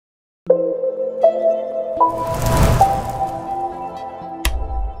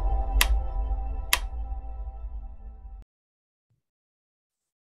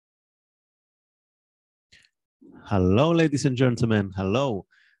Hello, ladies and gentlemen. Hello.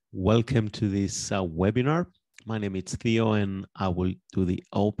 Welcome to this webinar. My name is Theo, and I will do the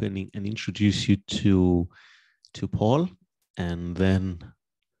opening and introduce you to Paul, and then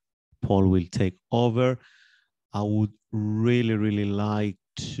Paul will take over. I would really like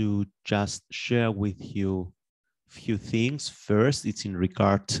to just share with you a few things. First, it's in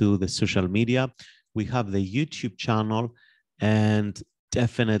regard to the social media. We have the YouTube channel, and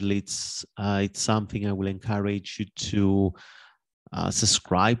definitely it's something I will encourage you to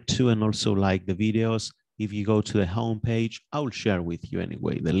subscribe to and also like the videos. If you go to the homepage, I will share with you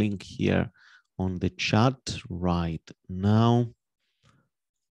anyway the link here on the chat right now.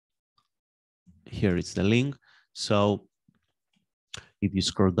 Here is the link. So if you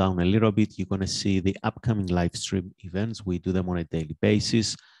scroll down a little bit, you're going to see the upcoming live stream events. We do them on a daily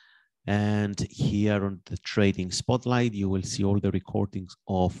basis. And here on the Trading Spotlight, you will see all the recordings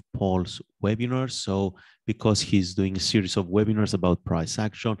of Paul's webinars. So because he's doing a series of webinars about price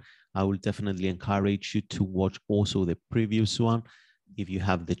action, I will definitely encourage you to watch also the previous one if you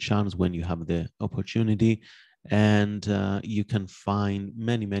have the chance, when you have the opportunity. And you can find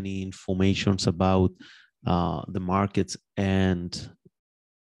many informations about the markets and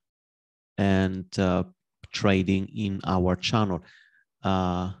trading in our channel.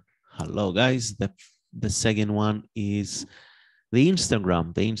 Hello guys. The second one is the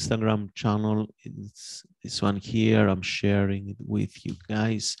Instagram channel. Is this one here. I'm sharing it with you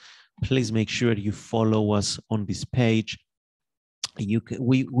guys. Please make sure you follow us on this page.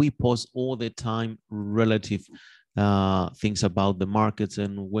 We post all the time relative things about the markets,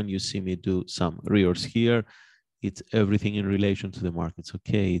 and when you see me do some reels here, it's everything in relation to the markets.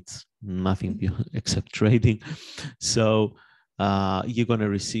 Okay, it's nothing except trading. So you're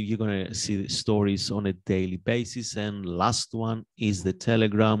gonna see the stories on a daily basis. And last one is the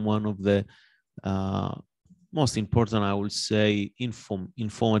Telegram, one of the most important, I would say,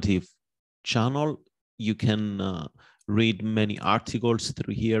 informative channel. You can read many articles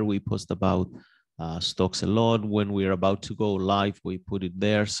through here. We post about stocks a lot. When we're about to go live, we put it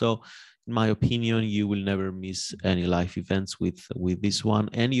there. So in my opinion, you will never miss any live events with this one.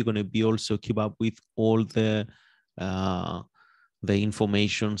 And you're going to be also keep up with all the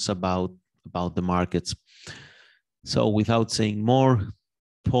informations about the markets. So without saying more,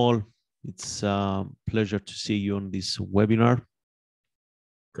 Paul, it's a pleasure to see you on this webinar.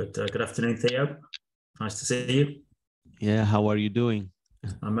 Good afternoon, Theo. Nice to see you. Yeah, how are you doing?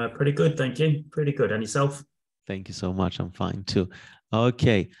 I'm pretty good, thank you. Pretty good. And yourself? Thank you so much. I'm fine too.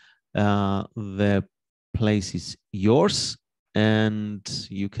 Okay, the place is yours, and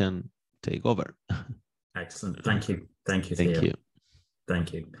you can take over. Excellent. Thank you. Thank you, Theo. Thank you.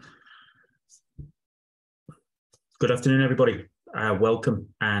 Thank you. Good afternoon, everybody. Welcome,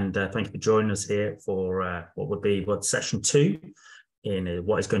 and thank you for joining us here for what would be session 2 in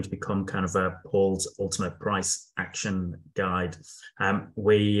what is going to become kind of Paul's ultimate price action guide.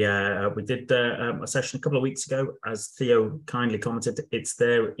 We did a session a couple of weeks ago, as Theo kindly commented. It's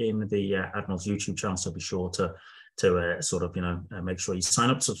there in the Admirals YouTube channel, so be sure to sort of make sure you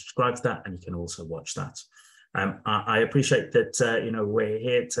sign up, subscribe to that, and you can also watch that. I appreciate that we're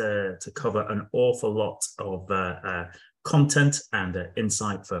here to cover an awful lot of content and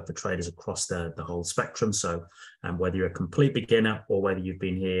insight for traders across the whole spectrum. So whether you're a complete beginner or whether you've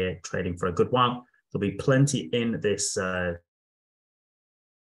been here trading for a good while, there'll be plenty in this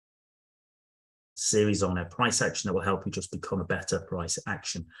series on price action that will help you just become a better price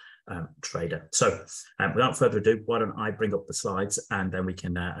action trader. So without further ado, why don't I bring up the slides, and then we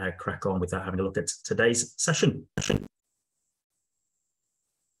can crack on with having a look at today's session.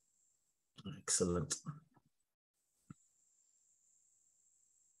 Excellent.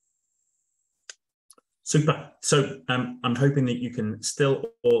 Super. So I'm hoping that you can still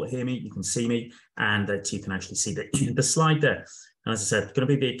all hear me, you can see me, and that you can actually see the slide there. And as I said, it's going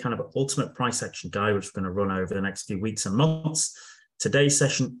to be the kind of ultimate price action guide, which we're going to run over the next few weeks and months. Today's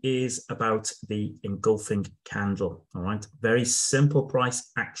session is about the engulfing candle. All right, very simple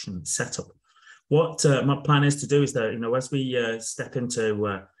price action setup. What my plan is to do is that as we step into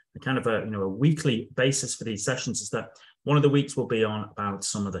a kind of a weekly basis for these sessions, is that one of the weeks will be on about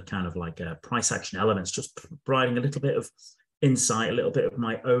some of the kind of like price action elements, just providing a little bit of insight, a little bit of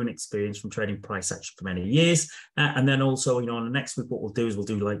my own experience from trading price action for many years. And then also, on the next week, what we'll do is we'll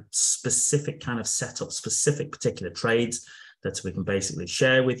do like specific kind of setup, specific particular trades that we can basically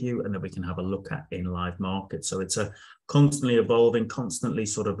share with you and that we can have a look at in live market. So it's a constantly evolving, constantly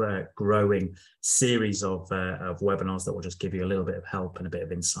sort of growing series of webinars that will just give you a little bit of help and a bit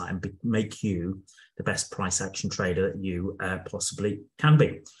of insight and make you the best price action trader that you possibly can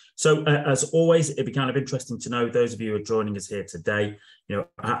be. So as always, it'd be kind of interesting to know, those of you who are joining us here today, you know,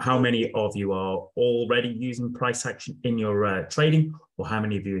 how many of you are already using price action in your trading, or how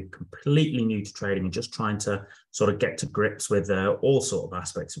many of you are completely new to trading and just trying to sort of get to grips with all sort of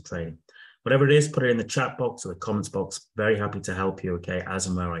aspects of trading. Whatever it is, put it in the chat box or the comments box. Very happy to help you, okay, as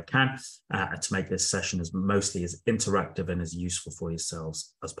and where I can, to make this session as mostly as interactive and as useful for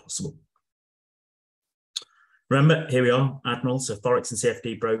yourselves as possible. Remember, here we are, Admirals, a Forex and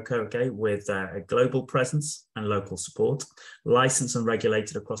CFD broker, okay, with a global presence and local support, licensed and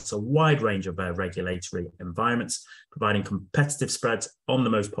regulated across a wide range of regulatory environments, providing competitive spreads on the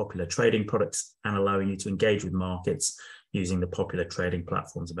most popular trading products and allowing you to engage with markets using the popular trading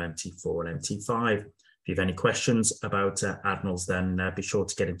platforms of MT4 and MT5. If you have any questions about Admirals, then be sure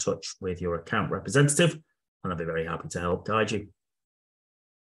to get in touch with your account representative, and I'll be very happy to help guide you.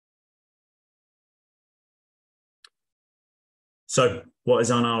 So what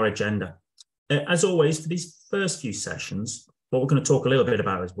is on our agenda? As always, for these first few sessions, what we're going to talk a little bit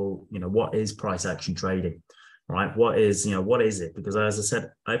about is, well, you know, what is price action trading, right? What is, you know, what is it? Because as I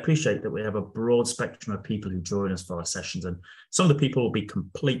said, I appreciate that we have a broad spectrum of people who join us for our sessions, and some of the people will be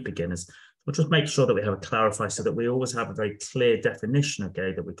complete beginners. We'll just make sure that we have a clarify so that we always have a very clear definition,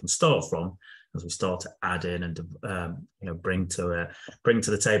 okay, that we can start from as we start to add in and you know, bring to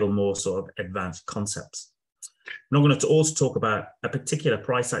the table more sort of advanced concepts. And I'm going to also talk about a particular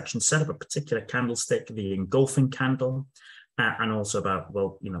price action, set up a particular candlestick, the engulfing candle, and also about,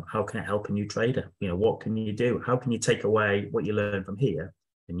 well, you know, how can it help a new trader? You know, what can you do? How can you take away what you learn from here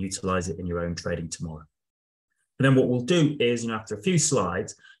and utilize it in your own trading tomorrow? And then what we'll do is, you know, after a few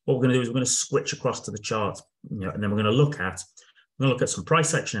slides, what we're going to do is we're going to switch across to the chart, you know, and then we're going to look at some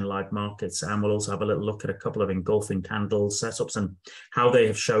price action in live markets, and we'll also have a little look at a couple of engulfing candle setups and how they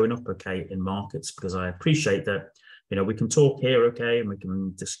have shown up, okay, in markets, because I appreciate that, you know, we can talk here, okay, and we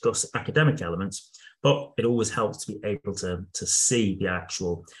can discuss academic elements, but it always helps to be able to see the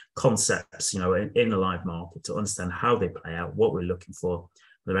actual concepts, you know, in the live market, to understand how they play out, what we're looking for. Are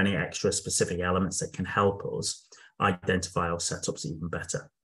there any extra specific elements that can help us identify our setups even better?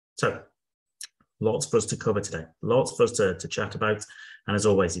 So lots for us to cover today, lots for us to chat about. And as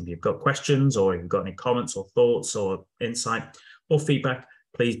always, if you've got questions or if you've got any comments or thoughts or insight or feedback,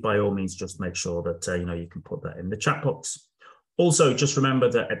 please, by all means, just make sure that you know, you can put that in the chat box. Also, just remember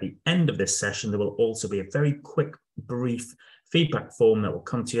that at the end of this session, there will also be a very quick, brief feedback form that will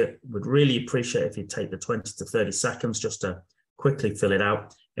come to you. Would really appreciate if you take the 20 to 30 seconds just to quickly fill it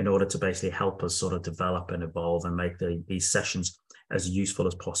out in order to basically help us sort of develop and evolve and make these sessions as useful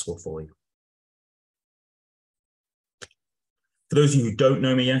as possible for you. For those of you who don't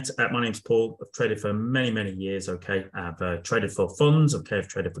know me yet, my name's Paul. I've traded for many, many years, okay? I've traded for funds, okay? I've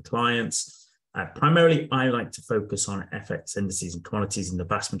traded for clients. Primarily, I like to focus on FX indices and commodities in the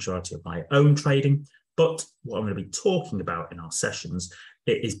vast majority of my own trading. But what I'm going to be talking about in our sessions,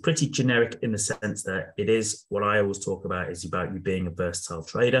 it is pretty generic in the sense that it is what I always talk about is about you being a versatile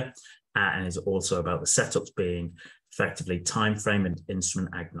trader, and is also about the setups being effectively time frame and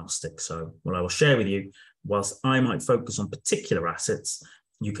instrument agnostic. So what I will share with you, whilst I might focus on particular assets,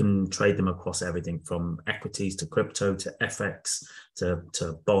 you can trade them across everything from equities to crypto to FX to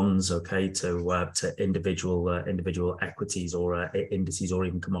bonds, okay, to individual equities or indices or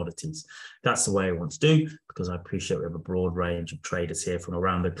even commodities. That's the way I want to do, because I appreciate we have a broad range of traders here from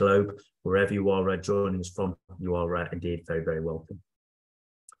around the globe. Wherever you are joining us from, you are indeed very, very welcome.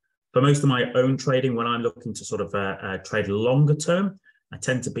 For most of my own trading, when I'm looking to sort of trade longer term, I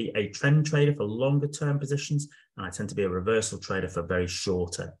tend to be a trend trader for longer term positions, and I tend to be a reversal trader for very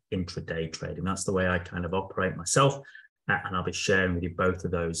shorter intraday trading. That's the way I kind of operate myself, and I'll be sharing with you both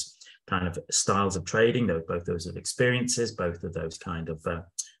of those kind of styles of trading, both those of experiences, both of those kind of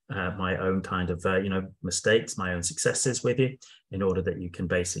my own kind of you know, mistakes, my own successes with you, in order that you can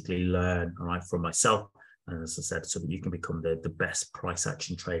basically learn, all right, from myself. And as I said, so that you can become the best price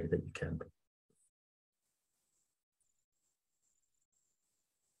action trader that you can be.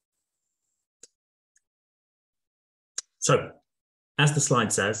 So, as the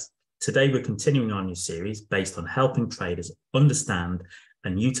slide says, today we're continuing our new series based on helping traders understand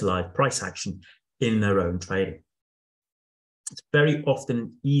and utilize price action in their own trading. It's very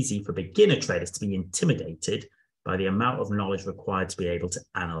often easy for beginner traders to be intimidated by the amount of knowledge required to be able to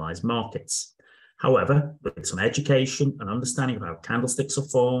analyze markets. However, with some education and understanding of how candlesticks are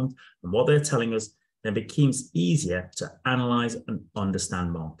formed and what they're telling us, then it becomes easier to analyze and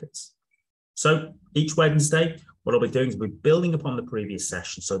understand markets. So each Wednesday, what I'll be doing is we're building upon the previous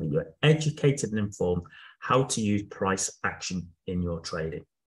session so that you're educated and informed how to use price action in your trading.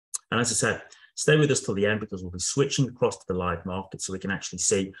 And as I said, stay with us till the end because we'll be switching across to the live market so we can actually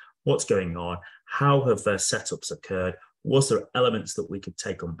see what's going on, how have setups occurred, was there elements that we could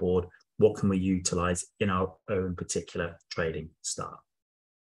take on board, what can we utilize in our own particular trading style.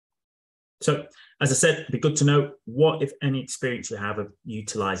 So, as I said, it'd be good to know what, if any, experience you have of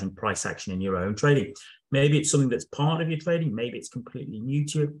utilizing price action in your own trading. Maybe it's something that's part of your trading, maybe it's completely new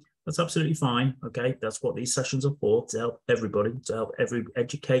to you. That's absolutely fine. Okay, that's what these sessions are for, to help everybody, to help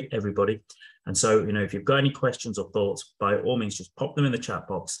educate everybody. And so, if you've got any questions or thoughts, by all means, just pop them in the chat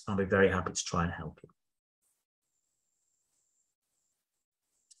box. I'll be very happy to try and help you.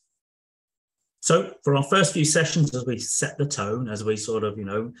 So for our first few sessions, as we set the tone, as we sort of,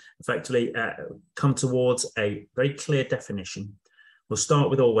 effectively come towards a very clear definition, we'll start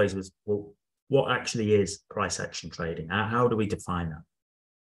with always with, well, what actually is price action trading? How do we define that?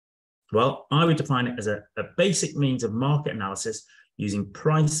 Well, I would define it as a basic means of market analysis using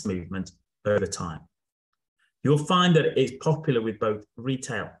price movement over time. You'll find that it is popular with both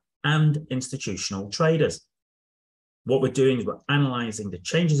retail and institutional traders. What we're doing is we're analyzing the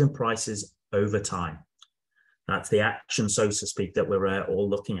changes in prices over time. That's the action, so to speak, that we're all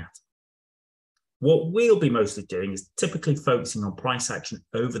looking at. What we'll be mostly doing is typically focusing on price action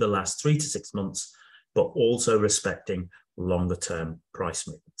over the last 3 to 6 months, but also respecting longer term price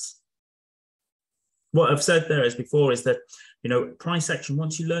movements. What I've said there as before is that, price action,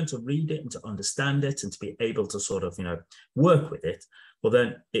 once you learn to read it and to understand it and to be able to sort of, work with it, well,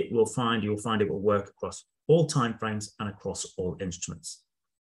 then you'll find it will work across all timeframes and across all instruments.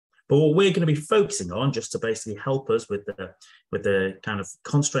 But what we're going to be focusing on, just to basically help us with the kind of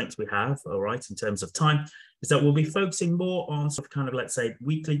constraints we have, all right, in terms of time, is that we'll be focusing more on sort of kind of, let's say,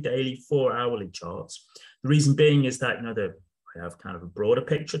 weekly, daily, 4-hourly charts. The reason being is that, we have kind of a broader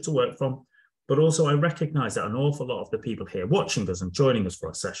picture to work from, but also I recognize that an awful lot of the people here watching us and joining us for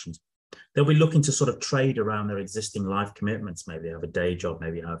our sessions, they'll be looking to sort of trade around their existing life commitments. Maybe they have a day job,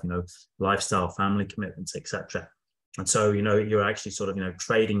 maybe you have, lifestyle, family commitments, etc. And so, you're actually sort of,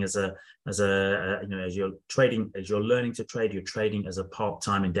 trading as you're learning to trade, you're trading as a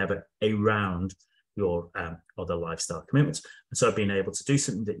part-time endeavor around your other lifestyle commitments. And so being able to do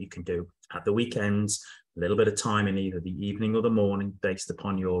something that you can do at the weekends, a little bit of time in either the evening or the morning based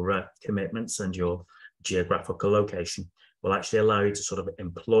upon your commitments and your geographical location will actually allow you to sort of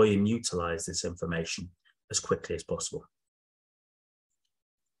employ and utilize this information as quickly as possible.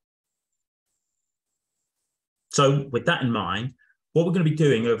 So with that in mind, what we're going to be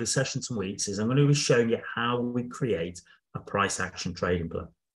doing over the sessions and weeks is I'm going to be showing you how we create a price action trading plan.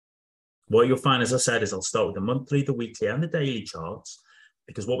 What you'll find, as I said, is I'll start with the monthly, the weekly, and the daily charts,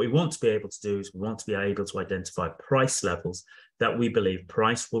 because what we want to be able to do is we want to be able to identify price levels that we believe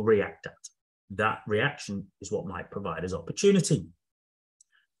price will react at. That reaction is what might provide us opportunity.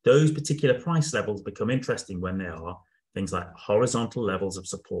 Those particular price levels become interesting when there are things like horizontal levels of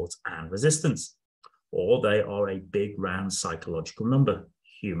support and resistance, or they are a big round psychological number.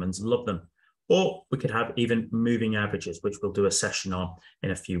 Humans love them. Or we could have even moving averages, which we'll do a session on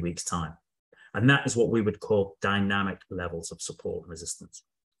in a few weeks' time. And that is what we would call dynamic levels of support and resistance.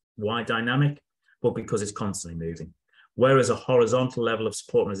 Why dynamic? Well, because it's constantly moving. Whereas a horizontal level of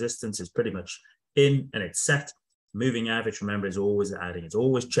support and resistance is pretty much in and it's set. Moving average, remember, is always adding. It's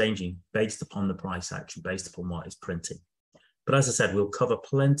always changing based upon the price action, based upon what is printing. But as I said, we'll cover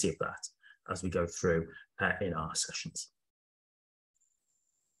plenty of that as we go through in our sessions.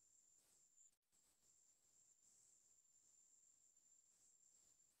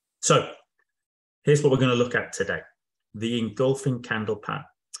 So here's what we're going to look at today: the engulfing candle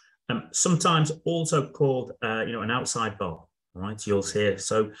pattern, sometimes also called an outside bar. All right, you'll hear.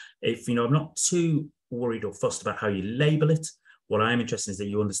 So if I'm not too worried or fussed about how you label it, what I am interested in is that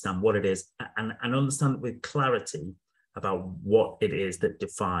you understand what it is and understand it with clarity about what it is that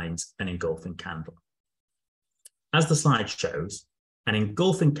defines an engulfing candle. As the slide shows, an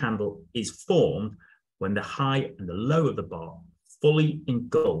engulfing candle is formed when the high and the low of the bar fully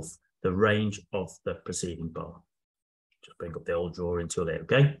engulf the range of the preceding bar. Just bring up the old drawing tool there,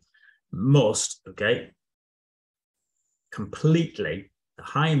 okay? Must, okay, completely, the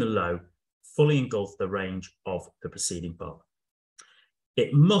high and the low, fully engulf the range of the preceding bar.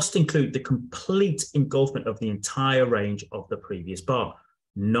 It must include the complete engulfment of the entire range of the previous bar,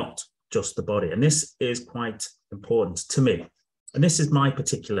 not just the body. And this is quite important to me. And this is my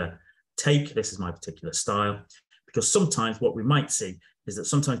particular take, this is my particular style, because sometimes what we might see is that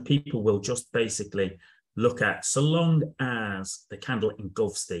sometimes people will just basically look at, so long as the candle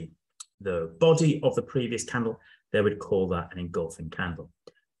engulfs the the body of the previous candle, they would call that an engulfing candle.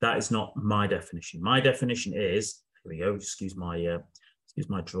 That is not my definition. My definition is, here we go, excuse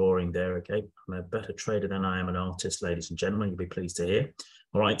my drawing there, okay? I'm a better trader than I am an artist, ladies and gentlemen, you'll be pleased to hear.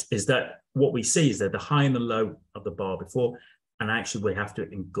 All right, is that what we see is that the high and the low of the bar before, and actually we have to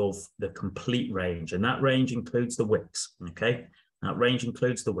engulf the complete range, and that range includes the wicks, okay? That range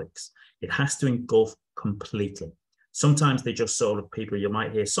includes the wicks. It has to engulf completely. Sometimes they just sort of, people, you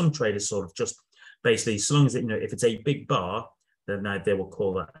might hear some traders sort of just basically, as long as it, if it's a big bar, then they will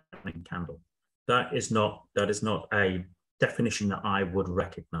call that a candle. That is not a definition that I would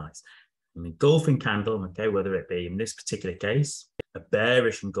recognize. An engulfing candle, okay, whether it be in this particular case, a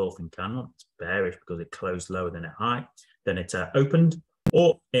bearish engulfing candle, it's bearish because it closed lower than it opened,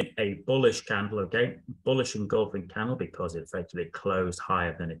 or in a bullish candle, okay, bullish engulfing candle because it effectively closed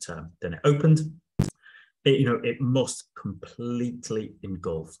higher than it opened. It must completely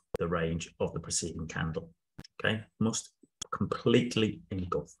engulf the range of the preceding candle. Okay, must completely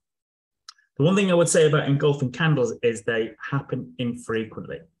engulf. The one thing I would say about engulfing candles is they happen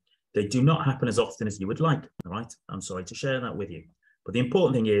infrequently. They do not happen as often as you would like. All right, I'm sorry to share that with you. But the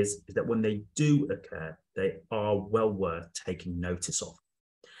important thing is that when they do occur, they are well worth taking notice of.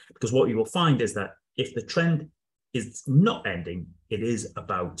 Because what you will find is that if the trend is not ending, it is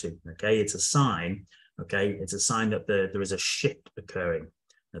about to. Okay, it's a sign. Okay, it's a sign that there is a shift occurring.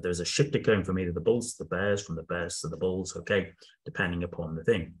 That there is a shift occurring from either the bulls to the bears, from the bears to the bulls. Okay, depending upon the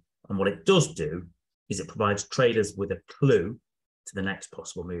thing. And what it does do is it provides traders with a clue to the next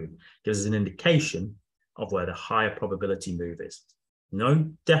possible move. It gives us an indication of where the higher probability move is. No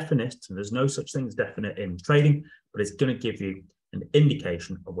definite, and there's no such thing as definite in trading, but it's going to give you an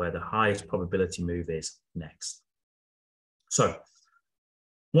indication of where the highest probability move is next. So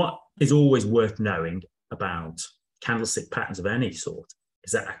what is always worth knowing about candlestick patterns of any sort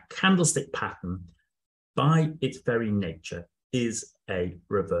is that a candlestick pattern, by its very nature, is a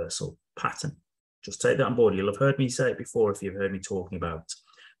reversal pattern. Just take that on board. You'll have heard me say it before if you've heard me talking about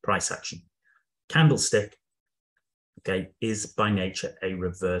price action. Candlestick, okay, is by nature a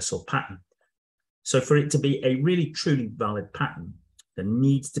reversal pattern. So for it to be a really truly valid pattern, there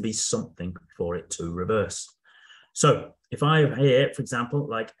needs to be something for it to reverse. So if I have here, for example,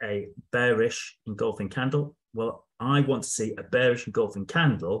 like a bearish engulfing candle, well, I want to see a bearish engulfing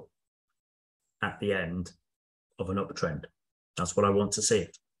candle at the end of an uptrend. That's what I want to see.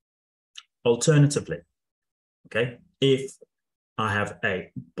 Alternatively, okay, if I have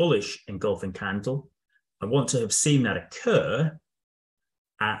a bullish engulfing candle, I want to have seen that occur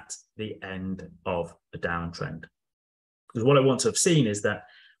at the end of a downtrend. Because what I want to have seen is that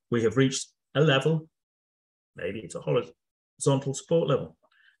we have reached a level, maybe it's a horizontal support level,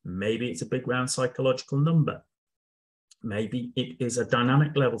 maybe it's a big round psychological number, maybe it is a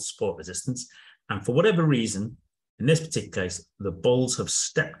dynamic level support resistance, and for whatever reason, in this particular case, the bulls have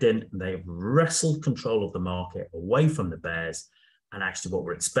stepped in and they have wrestled control of the market away from the bears, and actually what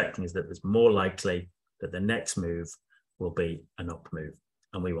we're expecting is that it's more likely that the next move will be an up move,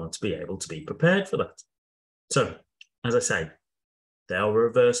 and we want to be able to be prepared for that. So, as I say, they are a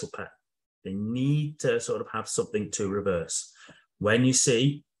reversal pattern. They need to sort of have something to reverse. When you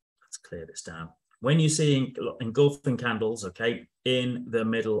see, let's clear this down. When you see engulfing candles, okay, in the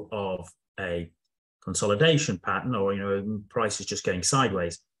middle of a consolidation pattern, or price is just going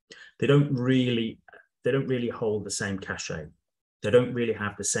sideways, they don't really hold the same cachet. They don't really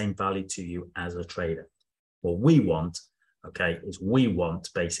have the same value to you as a trader. What we want, okay, is we want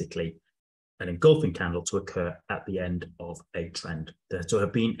basically an engulfing candle to occur at the end of a trend, there to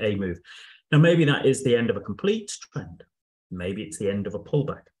have been a move. Now, maybe that is the end of a complete trend. Maybe it's the end of a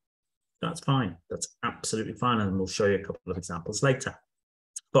pullback. That's fine. That's absolutely fine. And we'll show you a couple of examples later.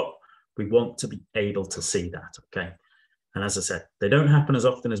 But we want to be able to see that, okay? And as I said, they don't happen as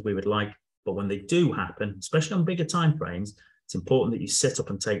often as we would like, but when they do happen, especially on bigger time frames, it's important that you sit up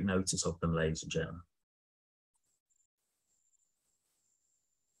and take notice of them, ladies and gentlemen.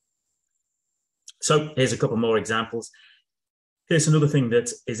 So here's a couple more examples. Here's another thing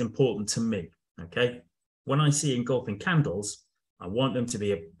that is important to me, okay? When I see engulfing candles, I want them to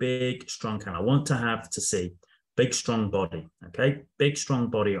be a big, strong candle. I want to see big, strong body, okay? Big, strong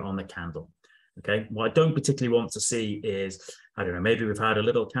body on the candle, okay? What I don't particularly want to see is, I don't know, maybe we've had a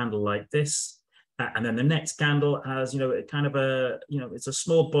little candle like this, and then the next candle has, kind of a, it's a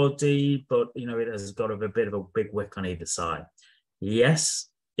small body, but, it has got a bit of a big wick on either side. Yes,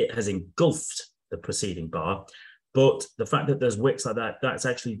 it has engulfed the preceding bar, but the fact that there's wicks like that,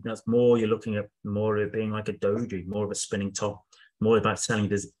 that's more, you're looking at more of it being like a doji, more of a spinning top, more about telling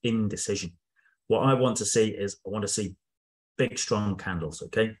there's indecision. What I want to see is, I want to see big, strong candles,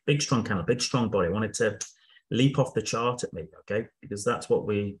 okay? Big, strong candle, big, strong body. I want it to leap off the chart at me, okay? Because that's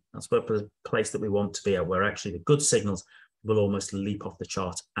the place that we want to be at, where actually the good signals will almost leap off the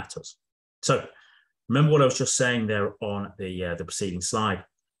chart at us. So remember what I was just saying there on the preceding slide.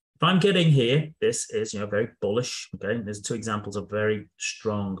 If I'm getting here, this is, very bullish, okay? There's two examples of very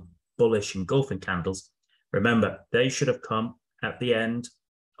strong, bullish engulfing candles. Remember, they should have come at the end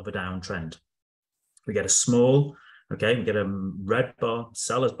of a downtrend. We get a small, okay, we get a red bar,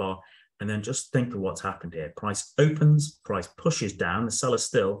 seller's bar, and then just think of what's happened here. Price opens, price pushes down, the seller's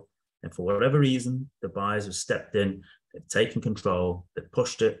still, and for whatever reason, the buyers have stepped in, they've taken control, they've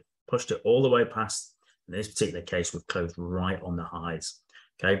pushed it all the way past. In this particular case, we've closed right on the highs.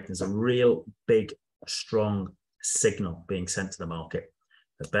 Okay, there's a real big, strong signal being sent to the market.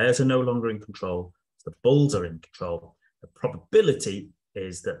 The bears are no longer in control, the bulls are in control. The probability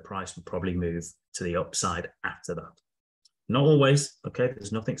is that price will probably move to the upside after that. Not always, okay,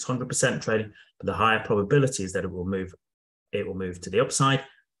 there's nothing's 100% trading, but the higher probability is that it will move to the upside,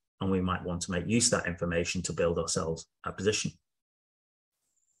 and we might want to make use of that information to build ourselves a position.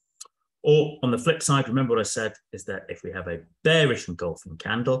 Or on the flip side, remember what I said, is that if we have a bearish engulfing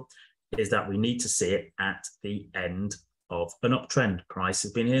candle, is that we need to see it at the end of an uptrend. Price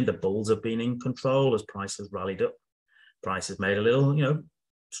has been here, the bulls have been in control as price has rallied up. Price has made a little,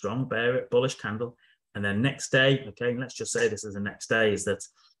 strong bullish candle. And then next day, okay, let's just say this is the next day, is that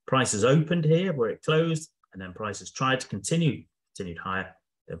price has opened here where it closed, and then price has tried to continued higher.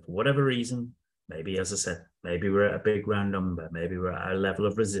 Then for whatever reason, maybe, as I said, maybe we're at a big round number, maybe we're at a level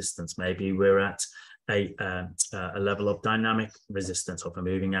of resistance, maybe we're at a level of dynamic resistance of a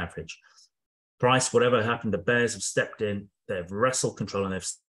moving average. Price, whatever happened, the bears have stepped in, they've wrestled control, and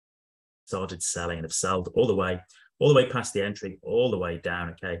they've started selling, and have sold all the way past the entry, all the way down,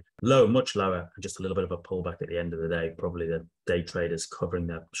 okay? Low, much lower, and just a little bit of a pullback at the end of the day, probably the day traders covering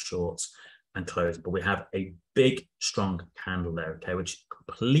their shorts and close. But we have a big, strong candle there, okay, which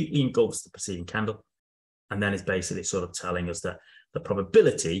completely engulfs the preceding candle, and then is basically sort of telling us that the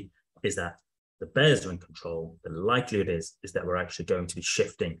probability is that the bears are in control. The likelihood is that we're actually going to be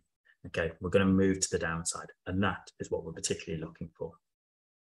shifting, okay? We're going to move to the downside, and that is what we're particularly looking for.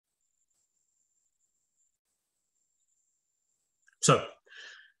 So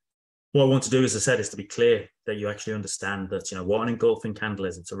what I want to do, as I said, is to be clear that you actually understand that, what an engulfing candle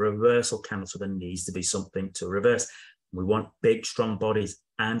is. It's a reversal candle, so there needs to be something to reverse. We want big, strong bodies,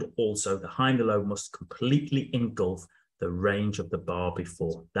 and also the high and the low must completely engulf the range of the bar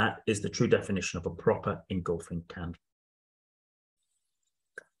before. That is the true definition of a proper engulfing candle.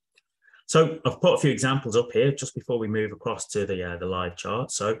 So I've put a few examples up here just before we move across to the live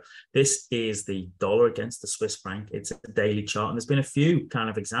chart. So this is the dollar against the Swiss franc. It's a daily chart, and there's been a few kind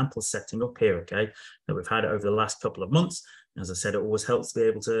of examples setting up here, okay, that we've had over the last couple of months. As I said, it always helps to be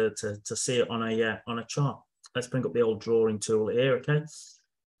able to see it on a chart. Let's bring up the old drawing tool here, okay.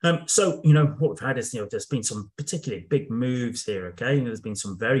 So, what we've had is, there's been some particularly big moves here, okay? There's been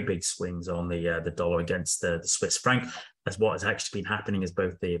some very big swings on the dollar against the Swiss franc. As what has actually been happening is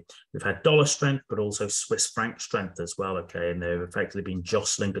we've had dollar strength, but also Swiss franc strength as well, okay? And they've effectively been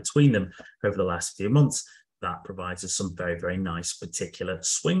jostling between them over the last few months. That provides us some very, very nice particular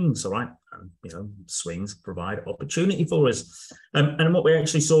swings, all right? And, swings provide opportunity for us. And what we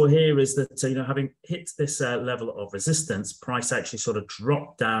actually saw here is that, having hit this level of resistance, price actually sort of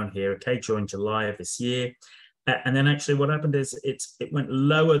dropped down here, okay, during July of this year. And then actually what happened is it went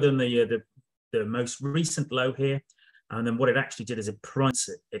lower than the most recent low here. And then what it actually did is it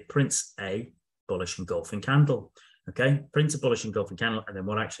prints a bullish engulfing candle, okay? Prints a bullish engulfing candle. And then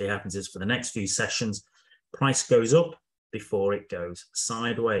what actually happens is for the next few sessions, price goes up before it goes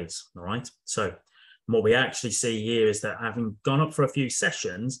sideways, all right? So what we actually see here is that having gone up for a few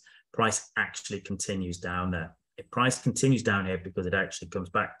sessions, price actually continues down there. If price continues down here, because it actually comes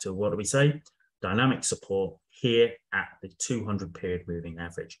back to, what do we say? Dynamic support here at the 200 period moving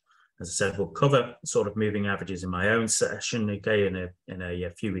average. As I said, we'll cover sort of moving averages in my own session, okay, in a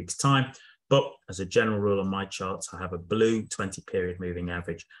few weeks' time. But as a general rule on my charts, I have a blue 20 period moving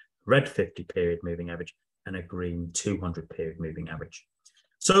average, red 50 period moving average, and a green 200 period moving average.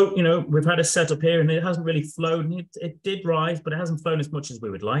 So, we've had a setup here, and it hasn't really flown. It did rise, but it hasn't flown as much as we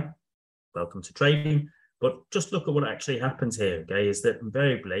would like. Welcome to trading. But just look at what actually happens here, okay, is that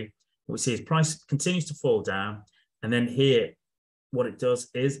invariably what we see is price continues to fall down. And then here, what it does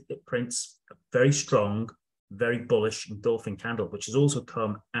is it prints a very strong, very bullish engulfing candle, which has also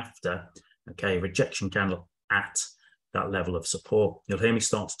come after, okay, rejection candle at that level of support. You'll hear me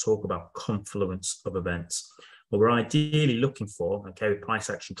start to talk about confluence of events. What we're ideally looking for, okay, with price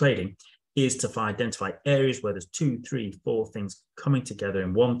action trading, is to identify areas where there's 2, 3, 4 things coming together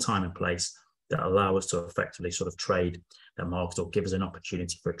in one time and place that allow us to effectively sort of trade that market or give us an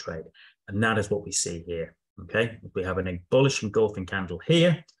opportunity for a trade. And that is what we see here. Okay, we have a bullish engulfing candle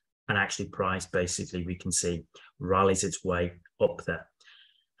here, and actually price basically we can see rallies its way up there.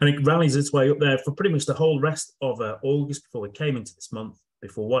 And it rallies its way up there for pretty much the whole rest of August before we came into this month,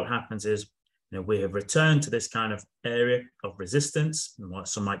 before what happens is, we have returned to this kind of area of resistance, and what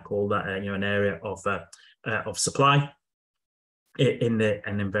some might call that, an area of supply. And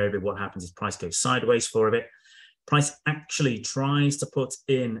invariably what happens is price goes sideways for a bit. Price actually tries to put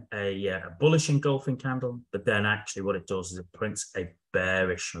in a bullish engulfing candle, but then actually what it does is it prints a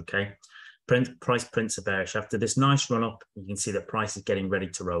bearish, okay? Price prints a bearish. After this nice run up, you can see that price is getting ready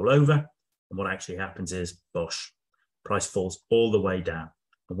to roll over. And what actually happens is, bosh, price falls all the way down.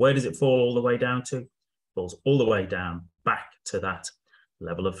 And where does it fall all the way down to? It falls all the way down back to that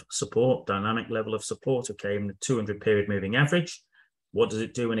level of support, dynamic level of support, okay, in the 200 period moving average. What does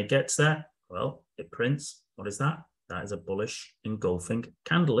it do when it gets there? Well, it prints. What is that? That is a bullish engulfing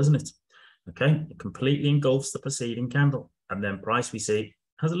candle, isn't it? Okay, it completely engulfs the preceding candle. And then price we see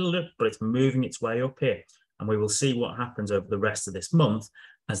has a little dip, but it's moving its way up here. And we will see what happens over the rest of this month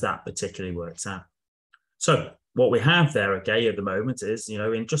as that particularly works out. So what we have there, okay, at the moment is,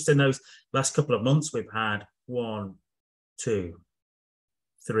 in those last couple of months, we've had 1, 2,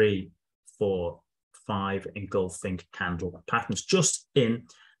 3, 4, 5 engulfing candle patterns just in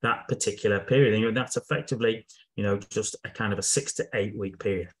that particular period. And that's effectively, just a kind of a 6 to 8 week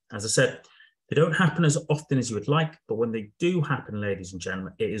period. As I said, they don't happen as often as you would like, but when they do happen, ladies and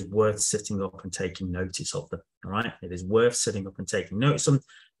gentlemen, it is worth sitting up and taking notice of them. All right, it is worth sitting up and taking notice of them,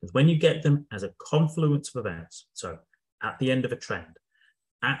 because when you get them as a confluence of events, so at the end of a trend,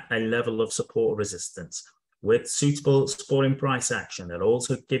 at a level of support or resistance, with suitable supporting price action that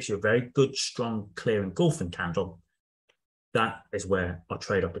also gives you a very good, strong, clear engulfing candle, that is where our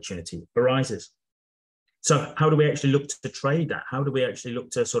trade opportunity arises. So how do we actually look to trade that? How do we actually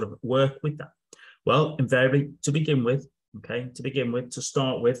look to sort of work with that? Well, invariably, to begin with, to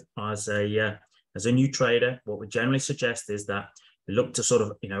start with, as a new trader, what we generally suggest is that we look to sort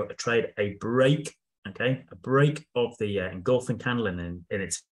of, trade a break, okay, a break of the engulfing candle in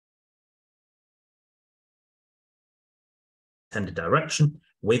its intended direction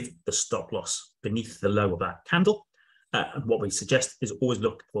with the stop loss beneath the low of that candle. And what we suggest is always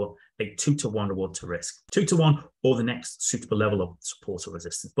look for a 2-to-1 reward to risk, 2-to-1 or the next suitable level of support or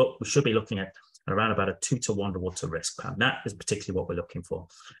resistance. But we should be looking at around about a 2-to-1 reward to risk. And that is particularly what we're looking for.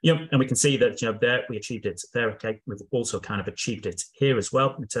 And we can see that, there we achieved it there. Okay, we've also kind of achieved it here as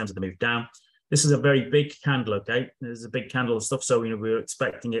well in terms of the move down. This is a very big candle. Okay, there's a big candle and stuff. So we're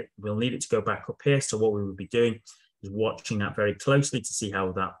expecting it. We'll need it to go back up here. So what we will be doing is watching that very closely to see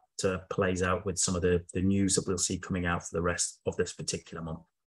how that plays out with some of the news that we'll see coming out for the rest of this particular month.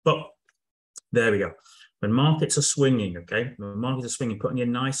 But there we go. When markets are swinging, okay, when markets are swinging, putting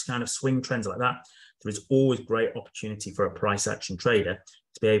in nice kind of swing trends like that, there is always great opportunity for a price action trader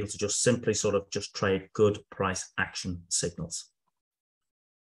to be able to just simply sort of just trade good price action signals.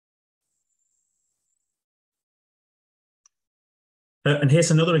 And here's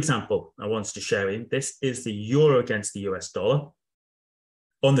another example I wanted to share with you. This is the euro against the US dollar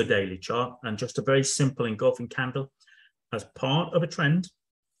on the daily chart, and just a very simple engulfing candle as part of a trend,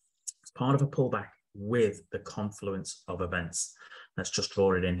 as part of a pullback with the confluence of events. Let's just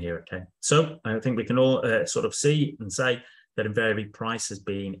draw it in here, okay? So I think we can all sort of see and say that invariably price has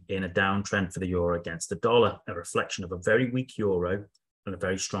been in a downtrend for the euro against the dollar, a reflection of a very weak euro and a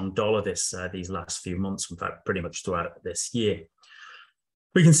very strong dollar these last few months, in fact, pretty much throughout this year.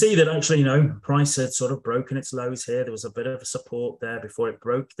 We can see that actually, price had sort of broken its lows here. There was a bit of a support there before it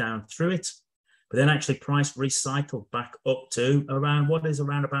broke down through it. But then actually price recycled back up to around what is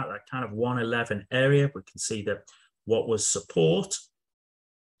around about that kind of 111 area. We can see that what was support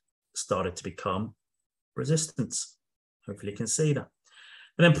started to become resistance. Hopefully you can see that.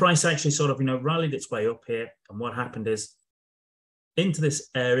 And then price actually sort of, rallied its way up here. And what happened is into this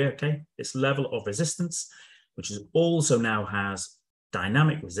area, okay, this level of resistance, which is also now has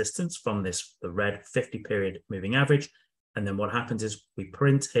dynamic resistance from the red 50 period moving average. And then what happens is we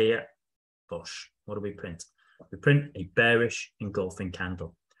print here, gosh, what do we print? We print a bearish engulfing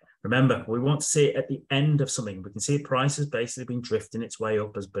candle. Remember, we want to see it at the end of something. We can see price has basically been drifting its way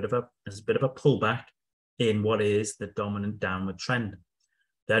up as a bit of a pullback in what is the dominant downward trend.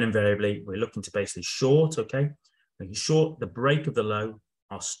 Then invariably, we're looking to basically short, okay? We can short the break of the low,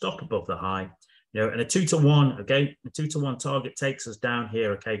 our stop above the high, and a 2-to-1, okay, the 2-to-1 target takes us down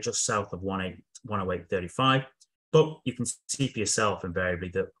here, okay, just south of 108.35. But you can see for yourself invariably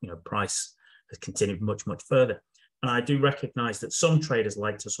that, you know, price has continued much, much further. And I do recognize that some traders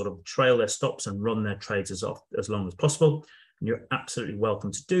like to sort of trail their stops and run their trades as long as possible. And you're absolutely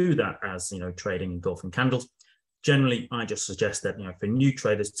welcome to do that as, you know, trading engulfing candles. Generally, I just suggest that, you know, for new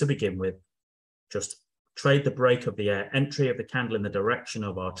traders to begin with, just trade the break of the entry of the candle in the direction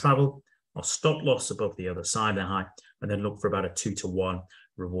of our travel, our stop loss above the other side of the high, and then look for about a 2-to-1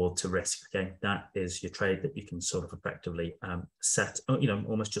 reward to risk. Okay, that is your trade that you can sort of effectively set, you know,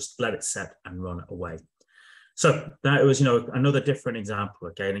 almost just let it set and run away. So that was, you know, another different example.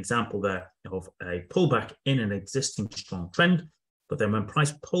 Okay, an example there of a pullback in an existing strong trend, but then when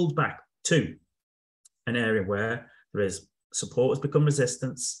price pulled back to an area where there is support has become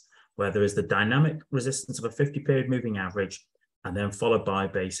resistance, where there is the dynamic resistance of a 50-period moving average, and then followed by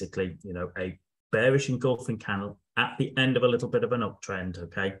basically, you know, a bearish engulfing candle at the end of a little bit of an uptrend,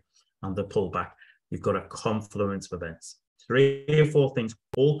 okay, and the pullback. You've got a confluence of events. 3 or 4 things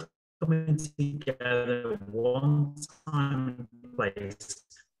all coming together at one time and place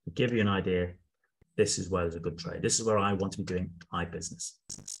to give you an idea. This is where there's a good trade. This is where I want to be doing my business.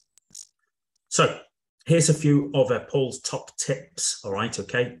 So here's a few of Paul's top tips, all right,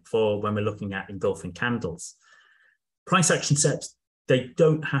 okay, for when we're looking at engulfing candles. Price action sets, they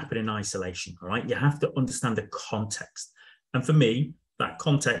don't happen in isolation, all right? You have to understand the context. And for me, that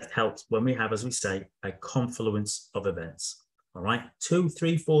context helps when we have, as we say, a confluence of events, all right? 2,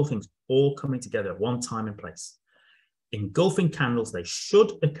 3, 4 things all coming together at one time and place. Engulfing candles, they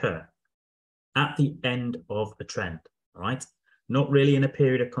should occur at the end of a trend, all right? Not really in a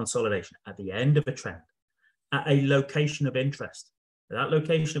period of consolidation, at the end of a trend, at a location of interest. That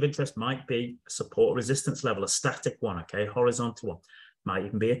location of interest might be a support resistance level, a static one, okay, horizontal one, might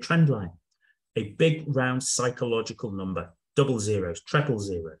even be a trend line, a big round psychological number, double zeros, triple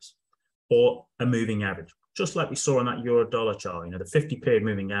zeros, or a moving average, just like we saw on that euro dollar chart, you know, the 50-period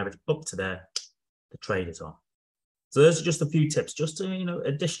moving average up to there, the trade is on. So those are just a few tips, just to, you know,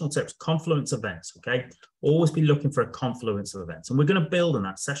 additional tips, confluence events, okay? Always be looking for a confluence of events. And we're going to build on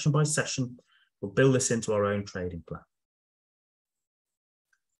that session by session. We'll build this into our own trading plan.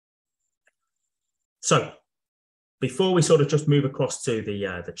 So before we sort of just move across to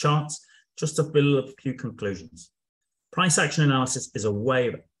the charts, just to build a few conclusions. Price action analysis is a way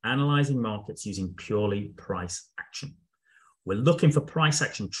of analyzing markets using purely price action. We're looking for price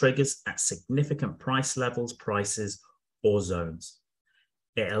action triggers at significant price levels, prices, or zones.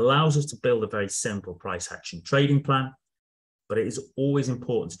 It allows us to build a very simple price action trading plan, but it is always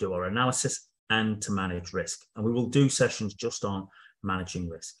important to do our analysis and to manage risk. And we will do sessions just on managing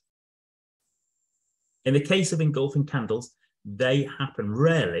risk. In the case of engulfing candles, they happen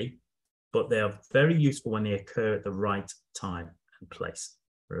rarely, but they are very useful when they occur at the right time and place.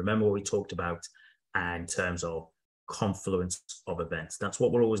 Remember what we talked about in terms of confluence of events. That's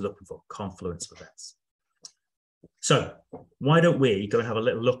what we're always looking for, confluence of events. So why don't we go and have a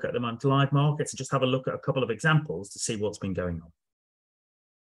little look at them on live markets and just have a look at a couple of examples to see what's been going on.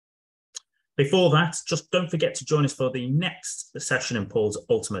 Before that, just don't forget to join us for the next session in Paul's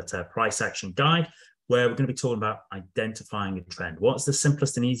Ultimate Price Action Guide, where we're going to be talking about identifying a trend. What's the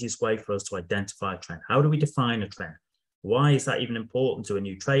simplest and easiest way for us to identify a trend? How do we define a trend? Why is that even important to a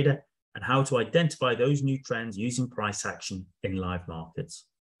new trader? And how to identify those new trends using price action in live markets.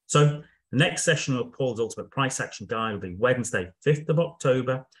 So the next session of Paul's Ultimate Price Action Guide will be Wednesday, 5th of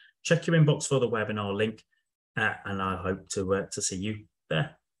October. Check your inbox for the webinar link, and I hope to see you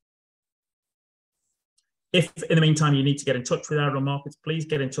there. If in the meantime you need to get in touch with Admiral Markets, please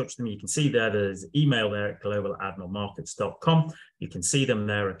get in touch with them. You can see there's email there at global@admiralmarkets.com. You can see them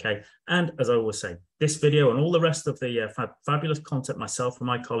there, okay? And as I always say, this video and all the rest of the fabulous content myself and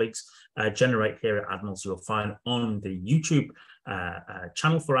my colleagues generate here at Admirals, you'll find on the YouTube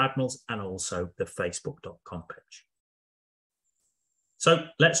channel for Admirals and also the facebook.com page. So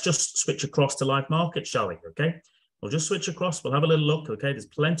let's just switch across to live markets, shall we, okay? We'll just switch across. We'll have a little look. Okay, there's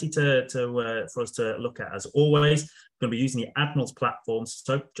plenty for us to look at as always. We're going to be using the Admirals platforms,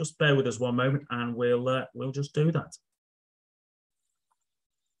 so just bear with us one moment, and we'll just do that.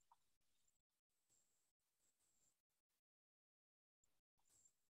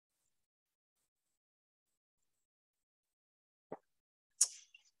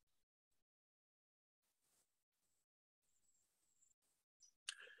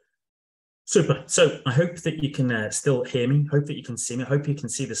 Super. So I hope that you can still hear me. Hope that you can see me. I hope you can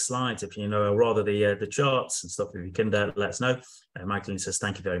see the slides, if you know, or rather the charts and stuff. If you can let us know. Magdalene says,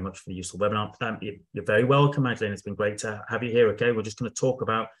 thank you very much for the useful webinar. You're very welcome, Magdalene. It's been great to have you here. Okay, we're just going to talk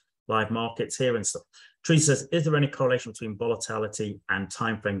about live markets here and stuff. Teresa says, is there any correlation between volatility and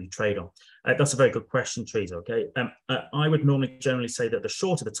time frame you trade on? That's a very good question, Teresa. Okay, I would normally generally say that the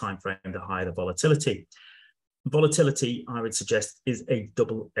shorter the time frame, the higher the volatility. Volatility, I would suggest, is a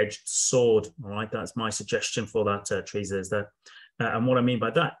double-edged sword. All right, that's my suggestion for that, Teresa. Is that, and what I mean by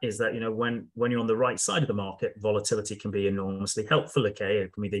that is that, you know, when you're on the right side of the market, volatility can be enormously helpful. Okay,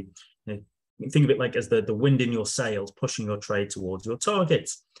 it can be the, you know, think of it like as the wind in your sails, pushing your trade towards your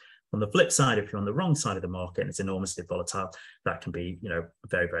targets. On the flip side, if you're on the wrong side of the market and it's enormously volatile, that can be, you know,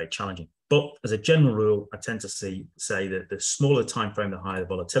 very, very challenging. But as a general rule, I tend to say that the smaller time frame, the higher the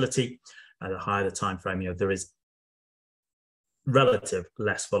volatility. The higher the time frame, you know, there is relative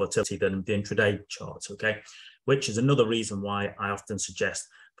less volatility than the intraday charts, okay? Which is another reason why I often suggest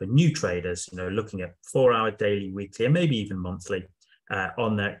for new traders, you know, looking at 4-hour, daily, weekly, and maybe even monthly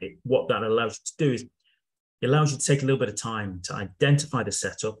on there. What that allows you to do is it allows you to take a little bit of time to identify the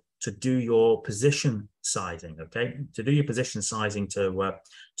setup, to do your position sizing, okay? To do your position sizing, to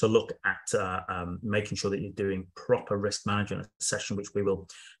look at making sure that you're doing proper risk management, a session which we will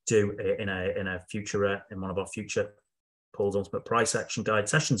do in a future in one of our future Paul's Ultimate Price Action Guide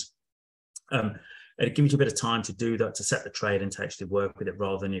sessions. It gives you a bit of time to do that, to set the trade and to actually work with it,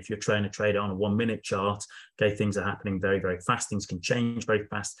 rather than if you're trying to trade on a 1-minute chart. Okay, things are happening very, very fast. Things can change very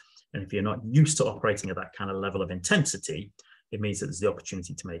fast, and if you're not used to operating at that kind of level of intensity, it means that there's the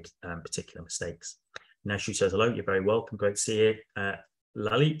opportunity to make particular mistakes. Neshu says, hello, you're very welcome. Great to see you.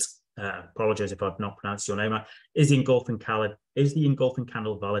 Lalit, apologize if I've not pronounced your name right. Is the engulfing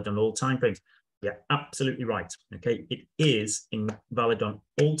candle valid on all time frames? Yeah, absolutely right. Okay, it is valid on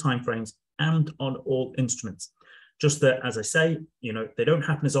all time frames and on all instruments. Just that, as I say, you know, they don't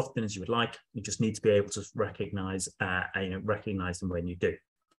happen as often as you would like. You just need to be able to recognize them when you do.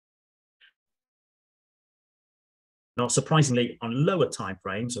 Not surprisingly, on lower time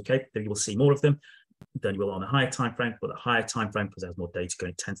frames, okay, you will see more of them than you will on a higher time frame, but the higher time frame, because there's more data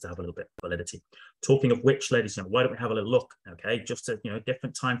going, tends to have a little bit of validity. Talking of which, ladies and gentlemen, why don't we have a little look? Okay, just a, you know,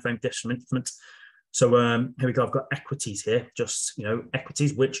 different time frame, different instruments. So here we go. I've got equities here, just, you know,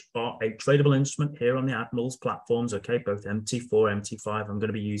 equities, which are a tradable instrument here on the Admirals platforms. Okay, both MT4, MT5. I'm going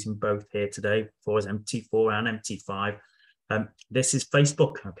to be using both here today, for as MT4 and MT5. This is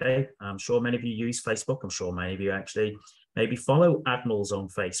Facebook. Okay, I'm sure many of you use Facebook. I'm sure many of you actually maybe follow Admirals on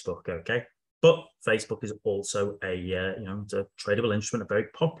Facebook. Okay, but Facebook is also a you know, it's a tradable instrument, a very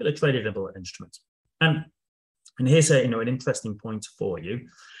popular tradable instrument. And here's a, you know, an interesting point for you,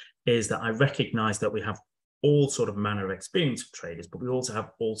 is that I recognize that we have all sort of manner of experience of traders, but we also have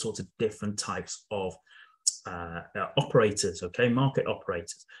all sorts of different types of operators, okay, market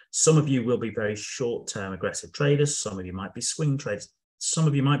operators. Some of you will be very short-term aggressive traders. Some of you might be swing traders. Some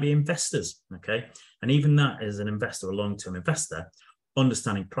of you might be investors, okay? And even that, as an investor, a long-term investor,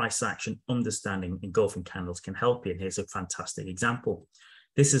 understanding price action, understanding engulfing candles can help you. And here's a fantastic example.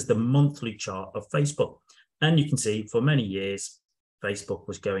 This is the monthly chart of Facebook. And you can see for many years, Facebook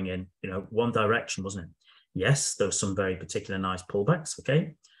was going in, you know, one direction, wasn't it? Yes, there were some very particular nice pullbacks,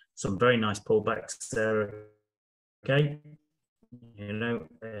 okay? Some very nice pullbacks there, okay? You know,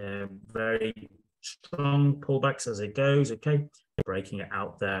 very strong pullbacks as it goes, okay? Breaking it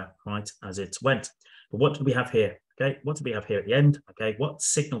out there, right, as it went. But what do we have here? Okay, what do we have here at the end? Okay, what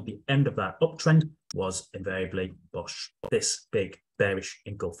signaled the end of that uptrend was invariably, bosh, this big bearish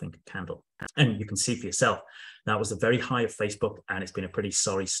engulfing candle. And you can see for yourself, that was the very high of Facebook, and it's been a pretty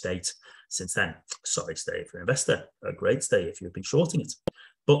sorry state since then. Sorry state for an investor, a great state if you've been shorting it.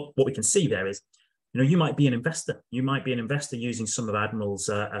 But what we can see there is, you know, you might be an investor. You might be an investor using some of Admiral's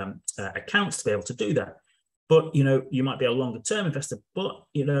accounts to be able to do that. But, you know, you might be a longer term investor, but,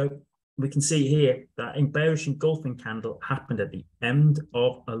 you know, we can see here that a bearish engulfing candle happened at the end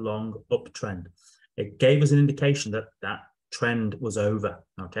of a long uptrend. It gave us an indication that that trend was over.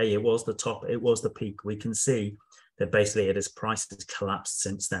 Okay, it was the top, it was the peak. We can see that basically it has prices collapsed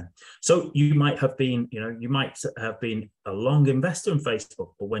since then. So you might have been, you know, you might have been a long investor in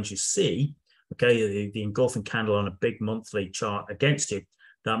Facebook, but once you see, okay, the engulfing candle on a big monthly chart against you,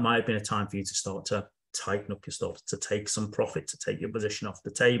 that might have been a time for you to start to tighten up your stops, to take some profit, to take your position off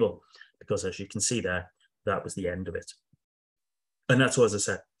the table, because as you can see there, that was the end of it. And that's what, as I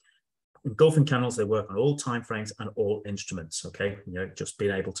said, engulfing candles, they work on all time frames and all instruments. Okay, you know, just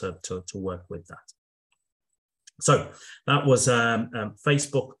being able to work with that. So that was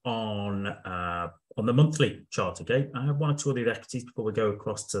Facebook on the monthly chart. Okay, I have one or two of the equities before we go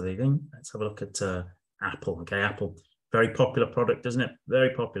across to the thing. Let's have a look at Apple. Okay, Apple, very popular product, isn't it?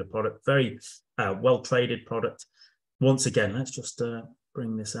 Very popular product, very well traded product. Once again, let's just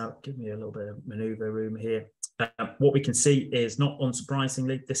bring this out. Give me a little bit of maneuver room here. What we can see is, not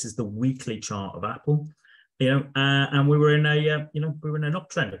unsurprisingly, this is the weekly chart of Apple. And we were in a, we were in an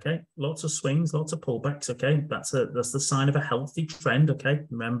uptrend. Okay, lots of swings, lots of pullbacks. Okay, that's the sign of a healthy trend. Okay,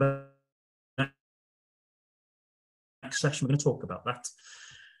 remember, next session we're going to talk about that.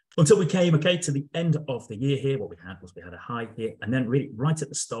 Until we came, to the end of the year here, what we had a high here, and then really right at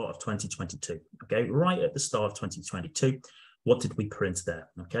the start of 2022. Okay, right at the start of 2022, what did we print there?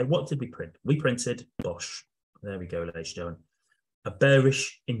 Okay, what did we print? We printed, gosh, there we go, ladies and gentlemen, a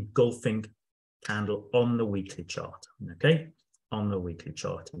bearish engulfing candle on the weekly chart. Okay, on the weekly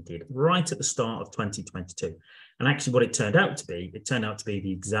chart, indeed, right at the start of 2022. And actually, what it turned out to be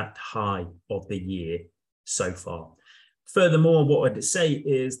the exact high of the year so far. Furthermore, what I'd say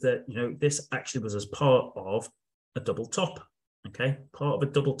is that, this actually was as part of a double top. Okay, part of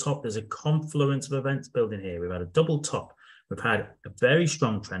a double top. There's a confluence of events building here. We've had a double top. We've had a very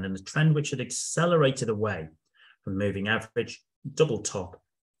strong trend, and a trend which had accelerated away from the moving average. Double top,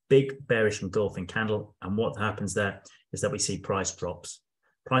 big bearish engulfing candle. And what happens there is that we see price drops.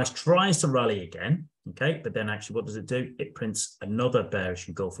 Price tries to rally again. Okay, but then actually, what does it do? It prints another bearish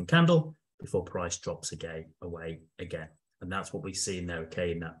engulfing candle before price drops away again. And that's what we see in there,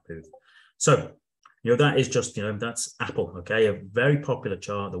 okay, in that move. So, that is just, that's Apple, okay, a very popular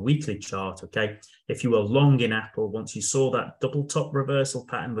chart, the weekly chart, okay. If you were long in Apple, once you saw that double top reversal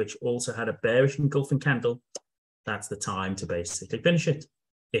pattern, which also had a bearish engulfing candle, that's the time to basically finish it.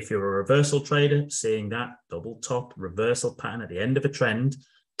 If you're a reversal trader, seeing that double top reversal pattern at the end of a trend,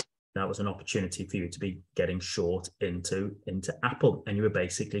 that was an opportunity for you to be getting short into Apple, and you were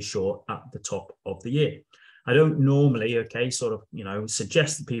basically short at the top of the year. I don't normally, sort of,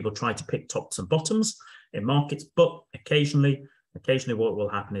 suggest that people try to pick tops and bottoms in markets, but occasionally what will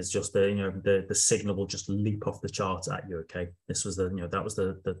happen is just the signal will just leap off the chart at you. Okay, this was that was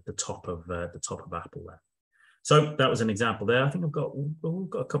the top of Apple there. So that was an example there. I think we've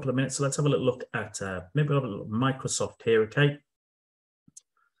got a couple of minutes, so let's have a little look at maybe we'll have a look at Microsoft here. Okay.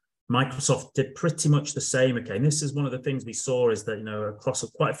 Microsoft did pretty much the same. Okay, and this is one of the things we saw is that across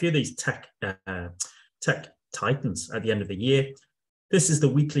quite a few of these tech titans at the end of the year. This is the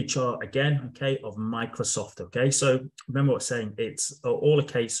weekly chart again, okay, of Microsoft. Okay, so remember what I'm saying, it's all a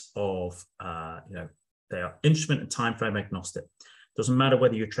case of they are instrument and time frame agnostic. Doesn't matter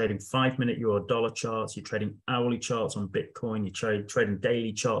whether you're trading 5-minute euro dollar charts, you're trading hourly charts on Bitcoin, you're trading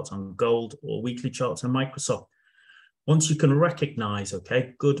daily charts on gold, or weekly charts on Microsoft. Once you can recognize,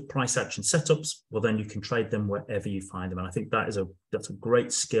 good price action setups, well, then you can trade them wherever you find them. And I think that's a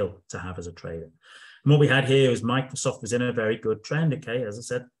great skill to have as a trader. And what we had here was Microsoft was in a very good trend, okay, as I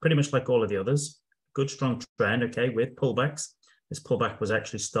said, pretty much like all of the others. Good, strong trend, okay, with pullbacks. This pullback was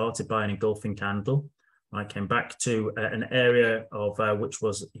actually started by an engulfing candle. I came back to an area of which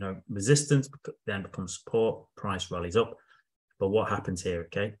was, resistance, then becomes support, price rallies up. But what happens here,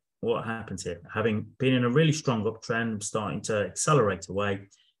 okay? What happens here? Having been in a really strong uptrend, starting to accelerate away,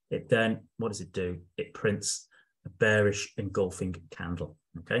 it then, what does it do? It prints a bearish engulfing candle,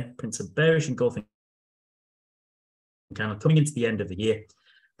 okay? Prints a bearish engulfing candle coming into the end of the year.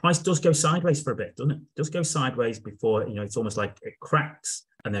 Price does go sideways for a bit, doesn't it? It does go sideways before, it's almost like it cracks,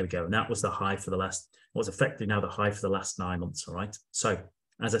 and there we go. And that was the high for the last, was effectively now the high for the last 9 months, all right? So,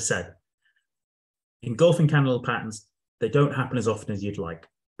 as I said, engulfing candle patterns, they don't happen as often as you'd like.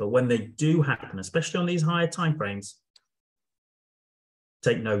 But when they do happen, especially on these higher time frames,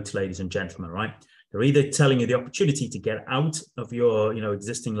 take note, ladies and gentlemen, right? They're either telling you the opportunity to get out of your,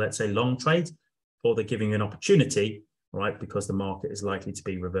 existing, let's say, long trade, or they're giving you an opportunity, right? Because the market is likely to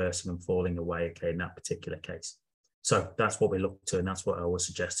be reversing and falling away, okay, in that particular case. So that's what we look to, and that's what I always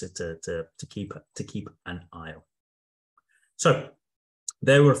suggested to keep an eye on. So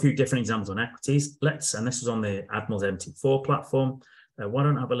there were a few different examples on equities. And this was on the Admirals MT4 platform. Why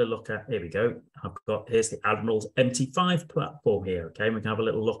don't I have a little look at, here we go. Here's the Admirals MT5 platform here. Okay, we can have a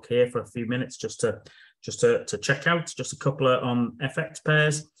little look here for a few minutes just to check out just a couple of FX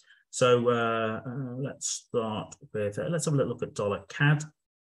pairs. So let's start with, let's have a little look at dollar CAD.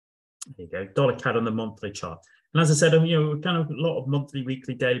 There you go, dollar CAD on the monthly chart. And as I said, kind of a lot of monthly,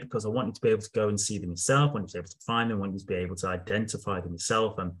 weekly, daily, because I want you to be able to go and see them yourself, I want you to be able to find them, I want you to be able to identify them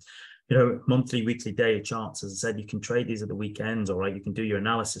yourself. And monthly, weekly, daily charts, as I said, you can trade these at the weekends, all right? You can do your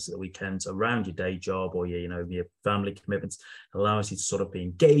analysis at the weekends around your day job or your family commitments. It allows you to sort of be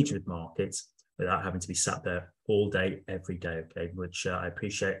engaged with markets without having to be sat there all day, every day, okay? Which I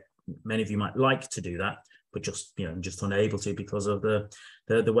appreciate. Many of you might like to do that, but just unable to because of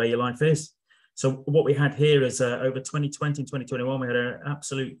the way your life is. So what we had here is over 2020 and 2021, we had an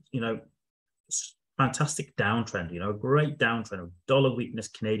absolute, fantastic downtrend, a great downtrend of dollar weakness,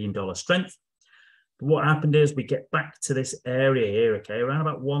 Canadian dollar strength. But what happened is we get back to this area here, okay, around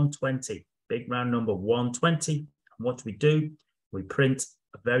about 120, big round number 120. And what do? We print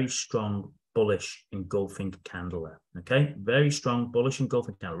a very strong bullish engulfing candle there, okay? Very strong bullish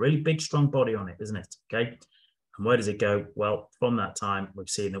engulfing candle, really big, strong body on it, isn't it, okay? And where does it go? Well, from that time, we've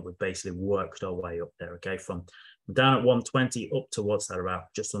seen that we've basically worked our way up there, okay? From down at 120 up to what's that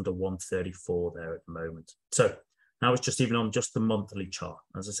about? Just under 134 there at the moment. So now it's just even on just the monthly chart.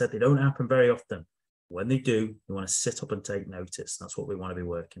 As I said, they don't happen very often. When they do, you want to sit up and take notice. That's what we want to be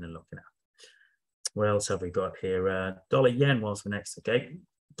working and looking at. What else have we got here? Dollar yen was the next, okay?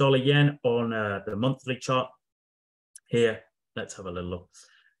 Dollar yen on the monthly chart here. Let's have a little look.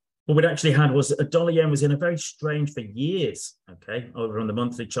 What we'd actually had was a dollar yen was in a very strange for years, okay? Over on the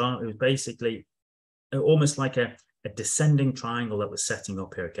monthly chart, it was basically almost like a descending triangle that was setting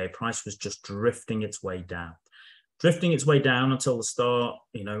up here, okay? Price was just drifting its way down. Drifting its way down until the start,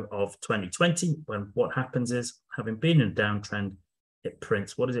 of 2020, when what happens is, having been in a downtrend, it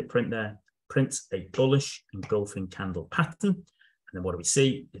prints. What does it print there? Prints a bullish engulfing candle pattern. And then what do we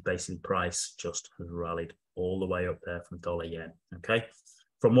see? Is basically price just has rallied all the way up there from dollar yen, okay?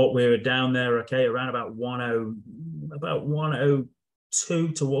 From what we were down there, okay, around about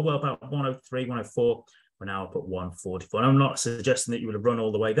 102 to about 103, 104. We're now up at 144. And I'm not suggesting that you would have run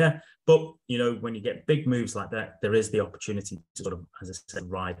all the way there, but when you get big moves like that, there is the opportunity to sort of, as I said,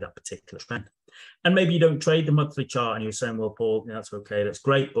 ride that particular trend. And maybe you don't trade the monthly chart and you're saying, well, Paul, that's okay, that's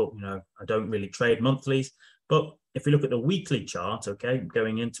great, but I don't really trade monthlies. But if we look at the weekly chart, okay,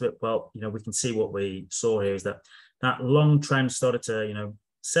 going into it, well, we can see what we saw here is that long trend started to,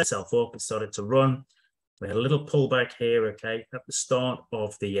 set itself up, it started to run. We had a little pullback here, okay, at the start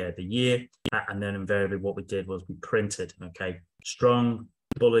of the year, and then invariably what we did was we printed, okay, strong,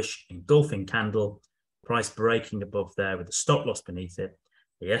 bullish, engulfing candle, price breaking above there with the stop loss beneath it.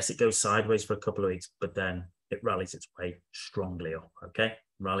 Yes, it goes sideways for a couple of weeks, but then it rallies its way strongly up, okay,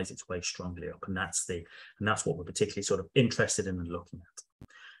 rallies its way strongly up, and that's what we're particularly sort of interested in and looking at.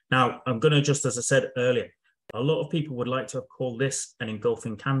 Now, I'm going to just, as I said earlier, a lot of people would like to have called this an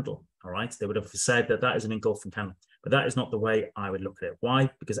engulfing candle, all right? They would have said that is an engulfing candle, but that is not the way I would look at it. Why?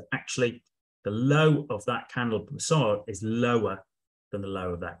 Because actually the low of that candle we saw is lower than the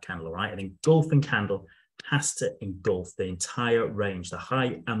low of that candle, all right? An engulfing candle has to engulf the entire range, the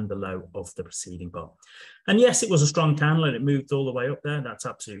high and the low of the preceding bar. And yes, it was a strong candle and it moved all the way up there. That's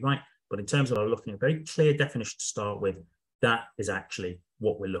absolutely right. But in terms of looking at a very clear definition to start with, that is actually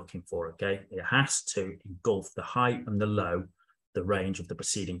what we're looking for, okay? It has to engulf the high and the low, the range of the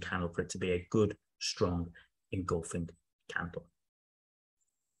preceding candle for it to be a good, strong, engulfing candle.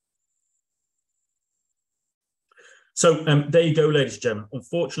 So there you go, ladies and gentlemen.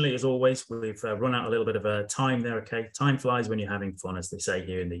 Unfortunately, as always, we've run out a little bit of time there, okay? Time flies when you're having fun, as they say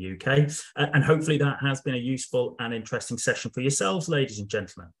here in the UK. And hopefully that has been a useful and interesting session for yourselves, ladies and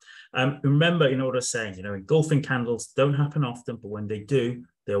gentlemen. Remember, in order of saying, engulfing candles don't happen often, but when they do,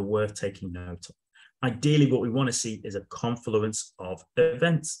 they're worth taking note of. Ideally, what we want to see is a confluence of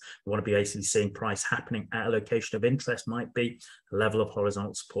events. We want to be basically seeing price happening at a location of interest, might be a level of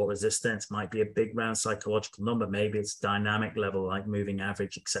horizontal support resistance, might be a big round psychological number, maybe it's a dynamic level like moving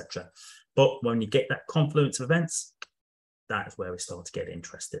average, etc. But when you get that confluence of events, that is where we start to get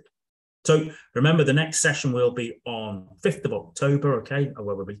interested. So remember, the next session will be on 5th of October, okay,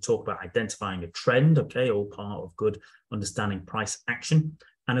 where we'll be talking about identifying a trend, okay, all part of good understanding price action.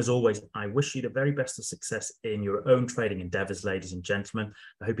 And as always, I wish you the very best of success in your own trading endeavors, ladies and gentlemen.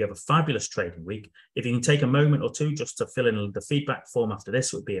 I hope you have a fabulous trading week. If you can take a moment or two just to fill in the feedback form after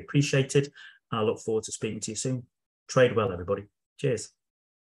this, it would be appreciated. I look forward to speaking to you soon. Trade well, everybody. Cheers.